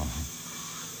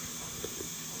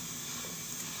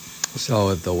 So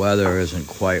if the weather isn't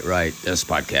quite right, this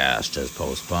podcast is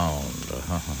postponed.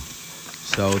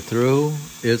 So through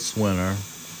its winter,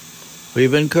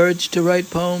 we've encouraged to write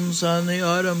poems on the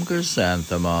autumn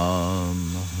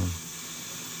chrysanthemum.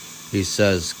 He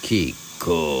says,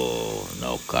 Kiko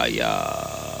no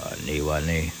kaya niwa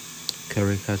ni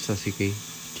karikasasiki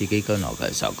chikiko no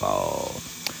kaisako.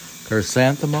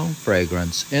 Chrysanthemum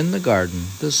fragrance in the garden,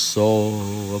 the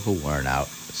soul of a worn-out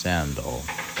sandal.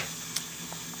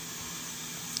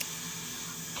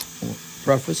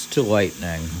 Preface to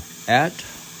Lightning. At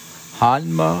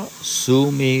Hanma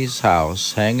Sumi's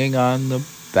house, hanging on the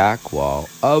back wall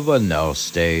of a no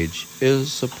stage,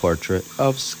 is a portrait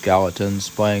of skeletons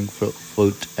playing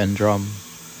flute and drum.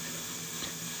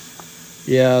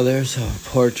 Yeah, there's a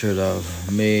portrait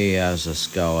of me as a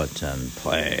skeleton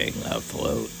playing the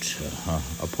flute.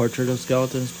 A portrait of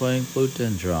skeletons playing flute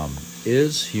and drum.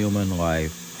 Is human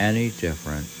life any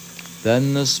different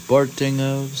than the sporting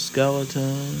of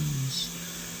skeletons?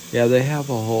 Yeah, they have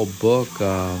a whole book.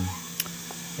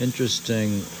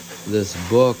 Interesting, this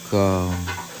book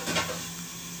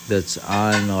that's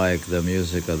on like the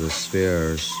music of the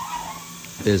spheres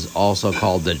is also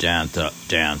called the Dance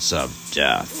of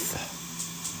Death.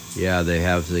 Yeah, they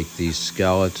have like these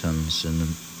skeletons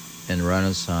in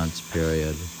Renaissance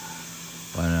period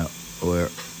where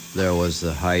there was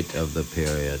the height of the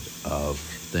period of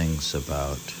things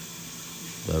about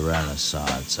the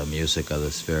Renaissance, a music of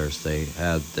the spheres. They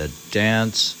had the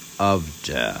Dance of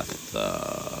Death,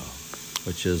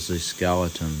 which is the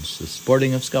skeletons, the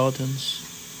sporting of skeletons.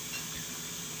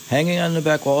 Hanging on the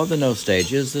back wall of the no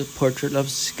stage is the portrait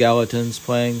of skeletons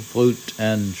playing flute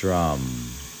and drum.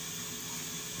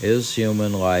 Is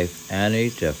human life any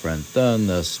different than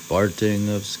the sporting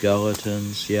of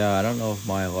skeletons? Yeah, I don't know if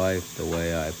my life, the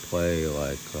way I play,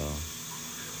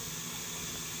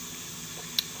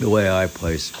 the way I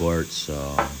play sports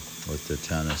with the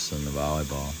tennis and the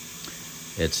volleyball,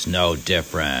 it's no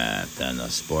different than the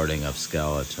sporting of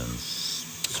skeletons.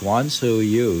 Swanshu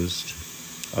used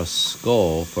a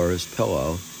skull for his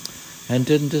pillow and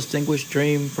didn't distinguish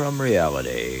dream from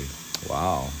reality.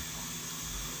 Wow.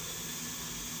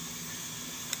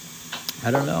 I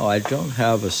don't know. I don't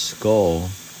have a skull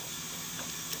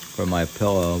for my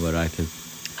pillow, but I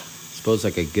suppose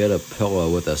I could get a pillow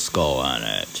with a skull on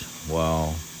it.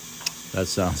 Well, that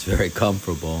sounds very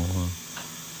comfortable.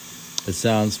 It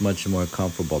sounds much more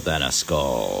comfortable than a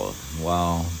skull.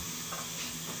 Well,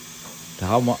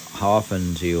 how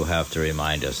often do you have to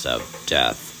remind us of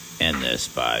death in this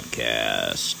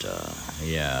podcast?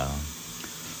 Yeah.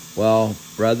 Well,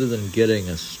 rather than getting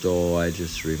a skull, I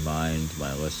just remind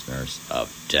my listeners of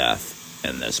death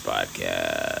in this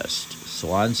podcast.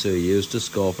 Swanshu used a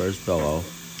skull for his pillow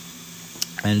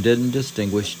and didn't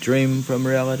distinguish dream from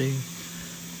reality.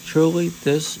 Truly,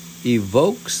 this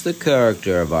evokes the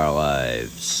character of our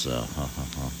lives.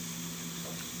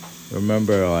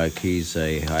 Remember, like, he's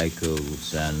a haiku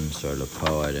zen sort of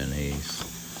poet, and he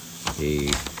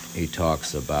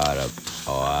talks about a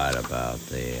lot about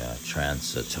the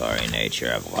transitory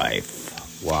nature of life.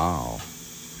 Wow.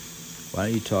 Why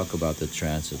don't you talk about the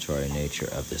transitory nature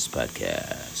of this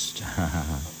podcast?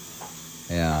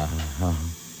 Yeah.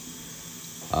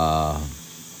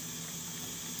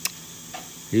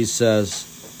 He says,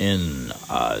 in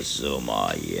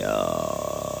Azumaya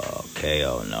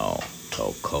Keo no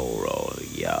Tokoro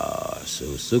ya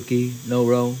Suzuki no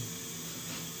ro.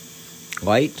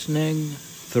 Lightning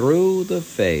through the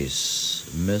face,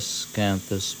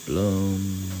 miscanthus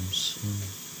blooms,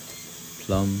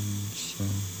 plums,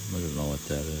 I don't know what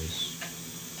that is.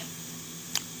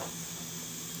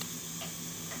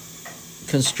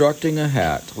 Constructing a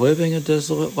hat, living a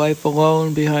desolate life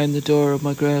alone behind the door of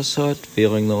my grass hut,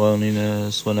 feeling the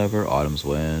loneliness whenever autumn's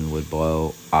wind would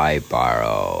blow. I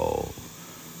borrow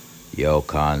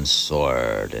Yokon's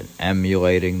sword, and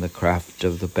emulating the craft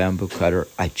of the bamboo cutter,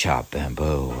 I chop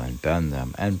bamboo and bend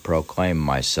them and proclaim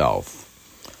myself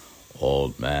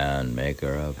old man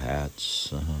maker of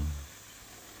hats.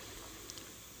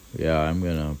 Yeah, I'm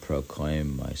going to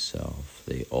proclaim myself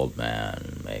the old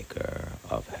man maker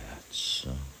of hats,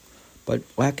 but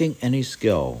lacking any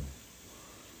skill.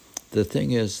 The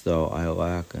thing is, though, I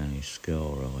lack any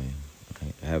skill, really.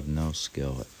 I have no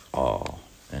skill at all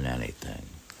in anything.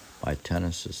 My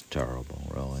tennis is terrible,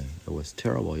 really. It was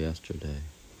terrible yesterday.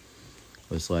 It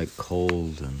was like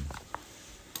cold, and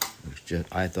it was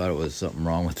just, I thought it was something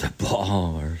wrong with the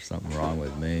ball or something wrong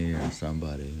with me or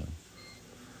somebody.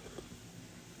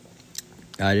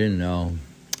 I didn't know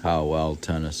how well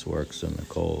tennis works in the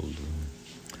cold.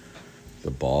 The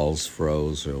balls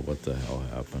froze or what the hell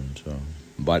happened.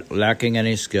 But lacking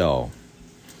any skill,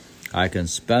 I can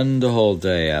spend a whole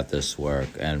day at this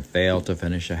work and fail to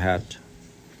finish a hat.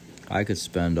 I could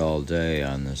spend all day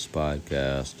on this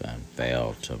podcast and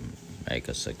fail to make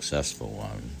a successful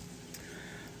one.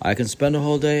 I can spend a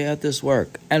whole day at this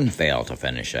work and fail to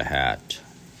finish a hat.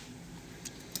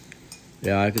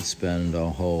 Yeah, I could spend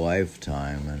a whole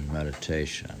lifetime in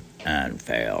meditation and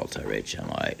fail to reach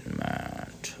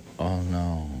enlightenment. Oh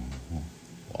no.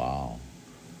 Wow.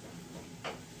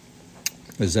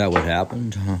 Is that what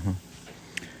happened?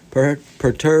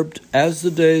 Perturbed as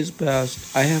the days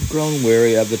passed, I have grown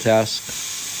weary of the task.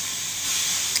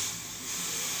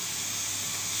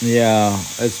 Yeah,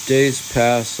 as days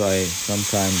pass, I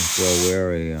sometimes grow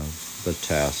weary of the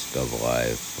task of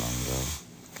life. And,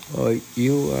 oh,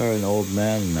 you are an old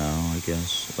man now, I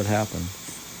guess. What happened?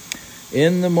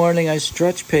 In the morning, I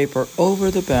stretch paper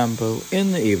over the bamboo.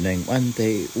 In the evening, when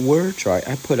they were dry,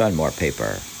 I put on more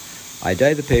paper. I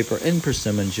dye the paper in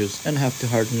persimmon juice and have to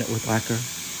harden it with lacquer.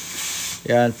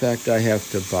 Yeah, in fact, I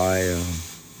have to buy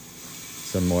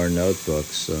some more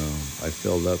notebooks. I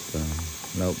filled up the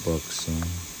notebooks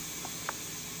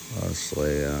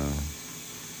mostly.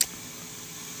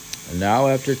 Now,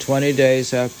 after 20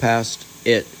 days have passed,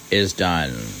 it is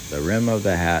done. The rim of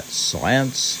the hat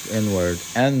slants inward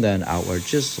and then outward,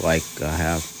 just like a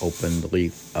half-opened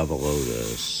leaf of a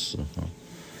lotus.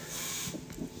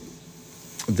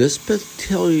 This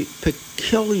peculiar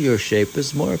shape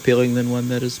is more appealing than one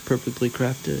that is perfectly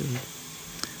crafted.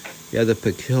 Yeah, the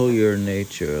peculiar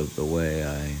nature of the way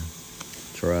I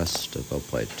dress to go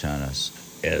play tennis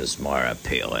is more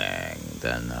appealing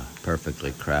than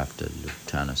perfectly crafted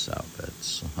tennis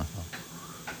outfits.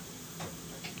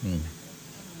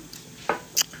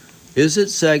 Is it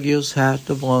Saigyo's hat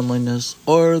of loneliness,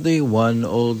 or the one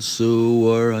old Sioux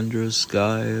wore under a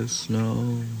sky of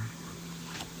snow?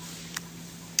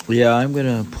 Yeah, I'm going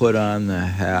to put on the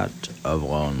hat of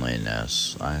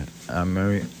loneliness.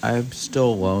 I'm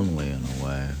still lonely in a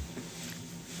way.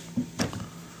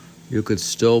 You could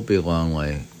still be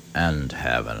lonely and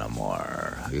have an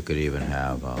amour. You could even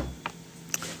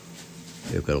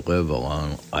you could live a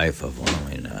long life of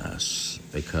loneliness,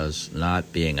 because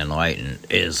not being enlightened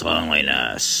is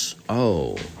loneliness.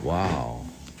 Oh, wow.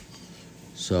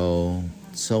 So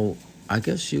I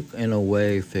guess you, in a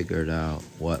way, figured out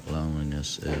what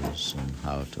loneliness is and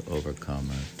how to overcome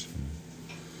it.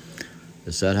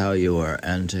 Is that how you are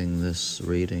ending this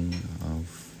reading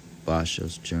of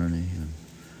Basho's journey?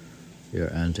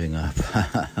 You're ending up.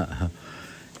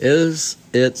 Is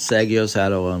it Saigyo's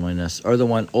hat of loneliness, or the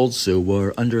one old Sioux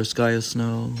wore under a sky of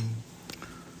snow?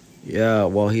 Yeah,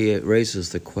 well, he raises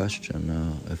the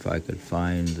question if I could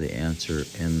find the answer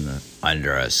in the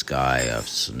under a sky of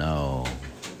snow.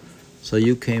 So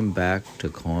you came back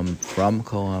from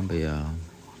Colombia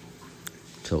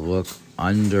to look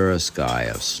under a sky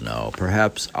of snow.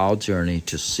 Perhaps I'll journey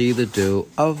to see the dew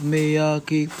of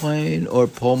Miyagi Plain, or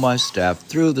pull my staff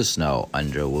through the snow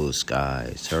under blue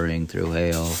skies, hurrying through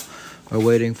hail, or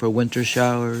waiting for winter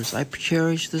showers. I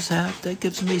cherish this hat that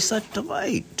gives me such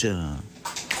delight.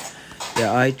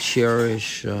 Yeah, I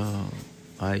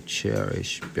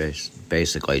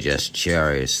basically just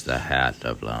cherish the hat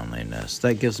of loneliness.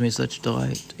 That gives me such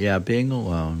delight. Yeah, being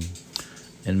alone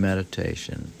in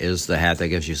meditation is the hat that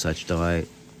gives you such delight.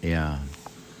 Yeah.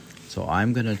 So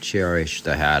I'm going to cherish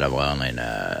the hat of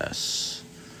loneliness.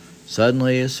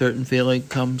 Suddenly a certain feeling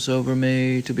comes over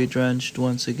me to be drenched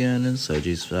once again in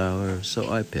soji's flower, so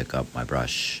I pick up my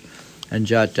brush and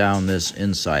jot down this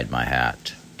inside my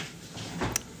hat.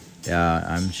 Yeah,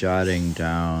 I'm jotting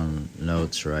down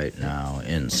notes right now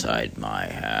inside my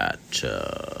hat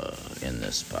in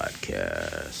this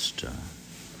podcast.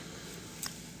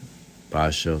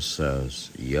 Basho says,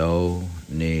 Yo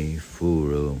ni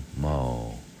furu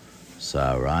mo,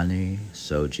 sarani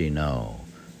soji no,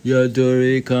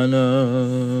 yaduri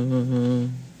kana.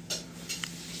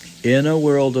 In a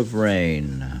world of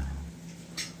rain,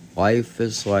 life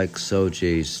is like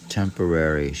Soji's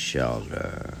temporary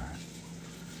shelter.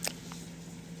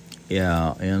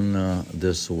 Yeah, in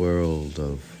this world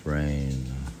of rain,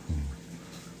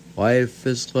 life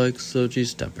is like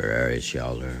Soji's temporary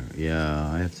shelter. Yeah,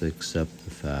 I have to accept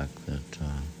the fact that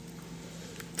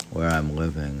where I'm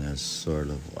living is sort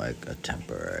of like a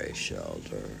temporary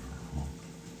shelter.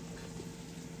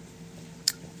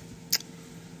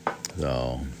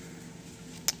 So,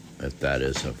 if that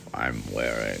is if I'm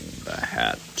wearing the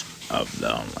hat of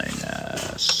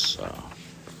loneliness.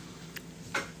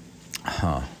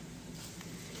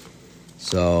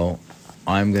 So,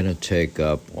 I'm going to take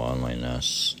up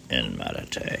loneliness in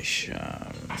meditation.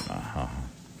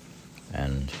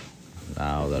 And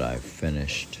now that I've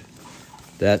finished,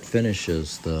 that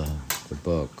finishes the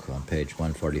book on page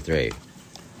 143.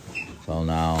 So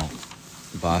now,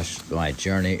 my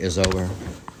journey is over,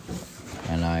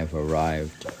 and I've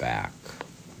arrived back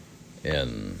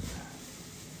in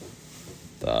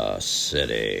the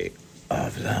city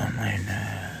of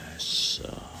loneliness.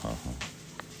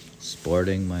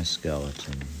 Sporting my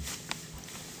skeleton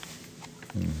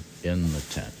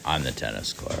on the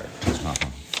tennis court.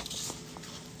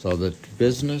 So the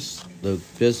business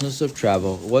of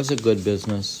travel was a good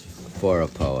business for a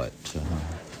poet.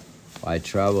 I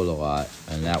traveled a lot,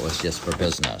 and that was just for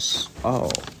business. Oh,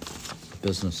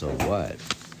 business of what?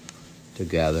 To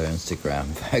gather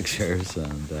Instagram pictures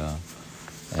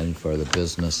and for the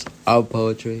business of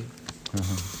poetry.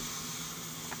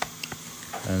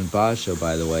 And Basho,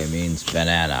 by the way, means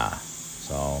banana.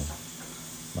 So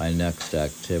my next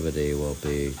activity will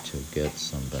be to get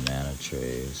some banana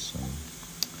trees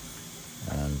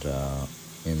and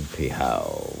in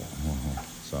Pihao.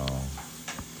 So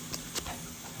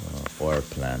or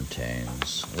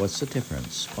plantains. What's the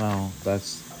difference? Well,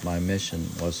 that's my mission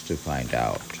was to find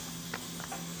out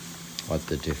what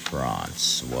the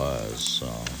difference was.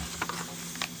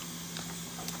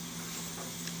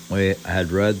 We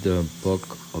had read the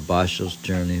book of Basho's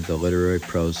Journey, the literary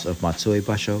prose of Matsuo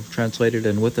Basho, translated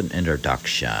and with an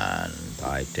introduction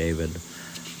by David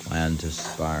Landis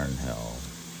Barnhill.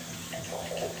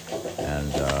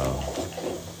 And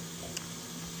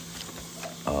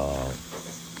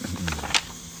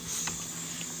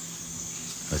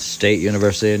the State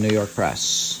University of New York Press.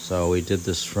 So we did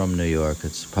this from New York.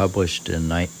 It's published in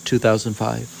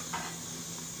 2005.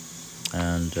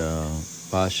 And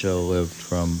Basho lived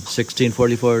from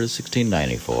 1644 to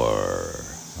 1694.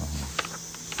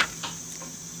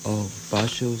 Oh,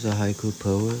 Basho's a haiku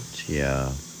poet?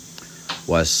 Yeah.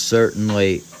 Was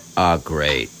certainly a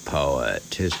great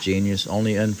poet. His genius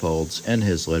only unfolds in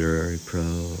his literary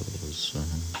prose.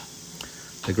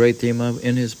 The great theme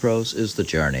in his prose is the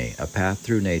journey, a path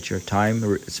through nature,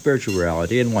 time, spiritual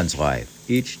reality in one's life.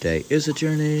 Each day is a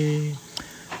journey.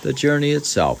 The journey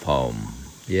itself home.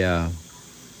 Yeah.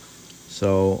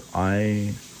 So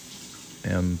I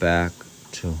am back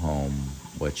to home,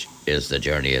 which is the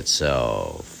journey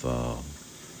itself.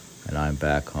 And I'm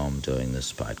back home doing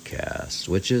this podcast,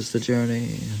 which is the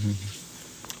journey.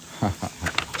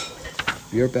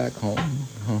 You're back home?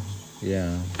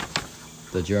 Yeah.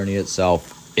 The journey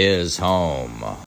itself is home.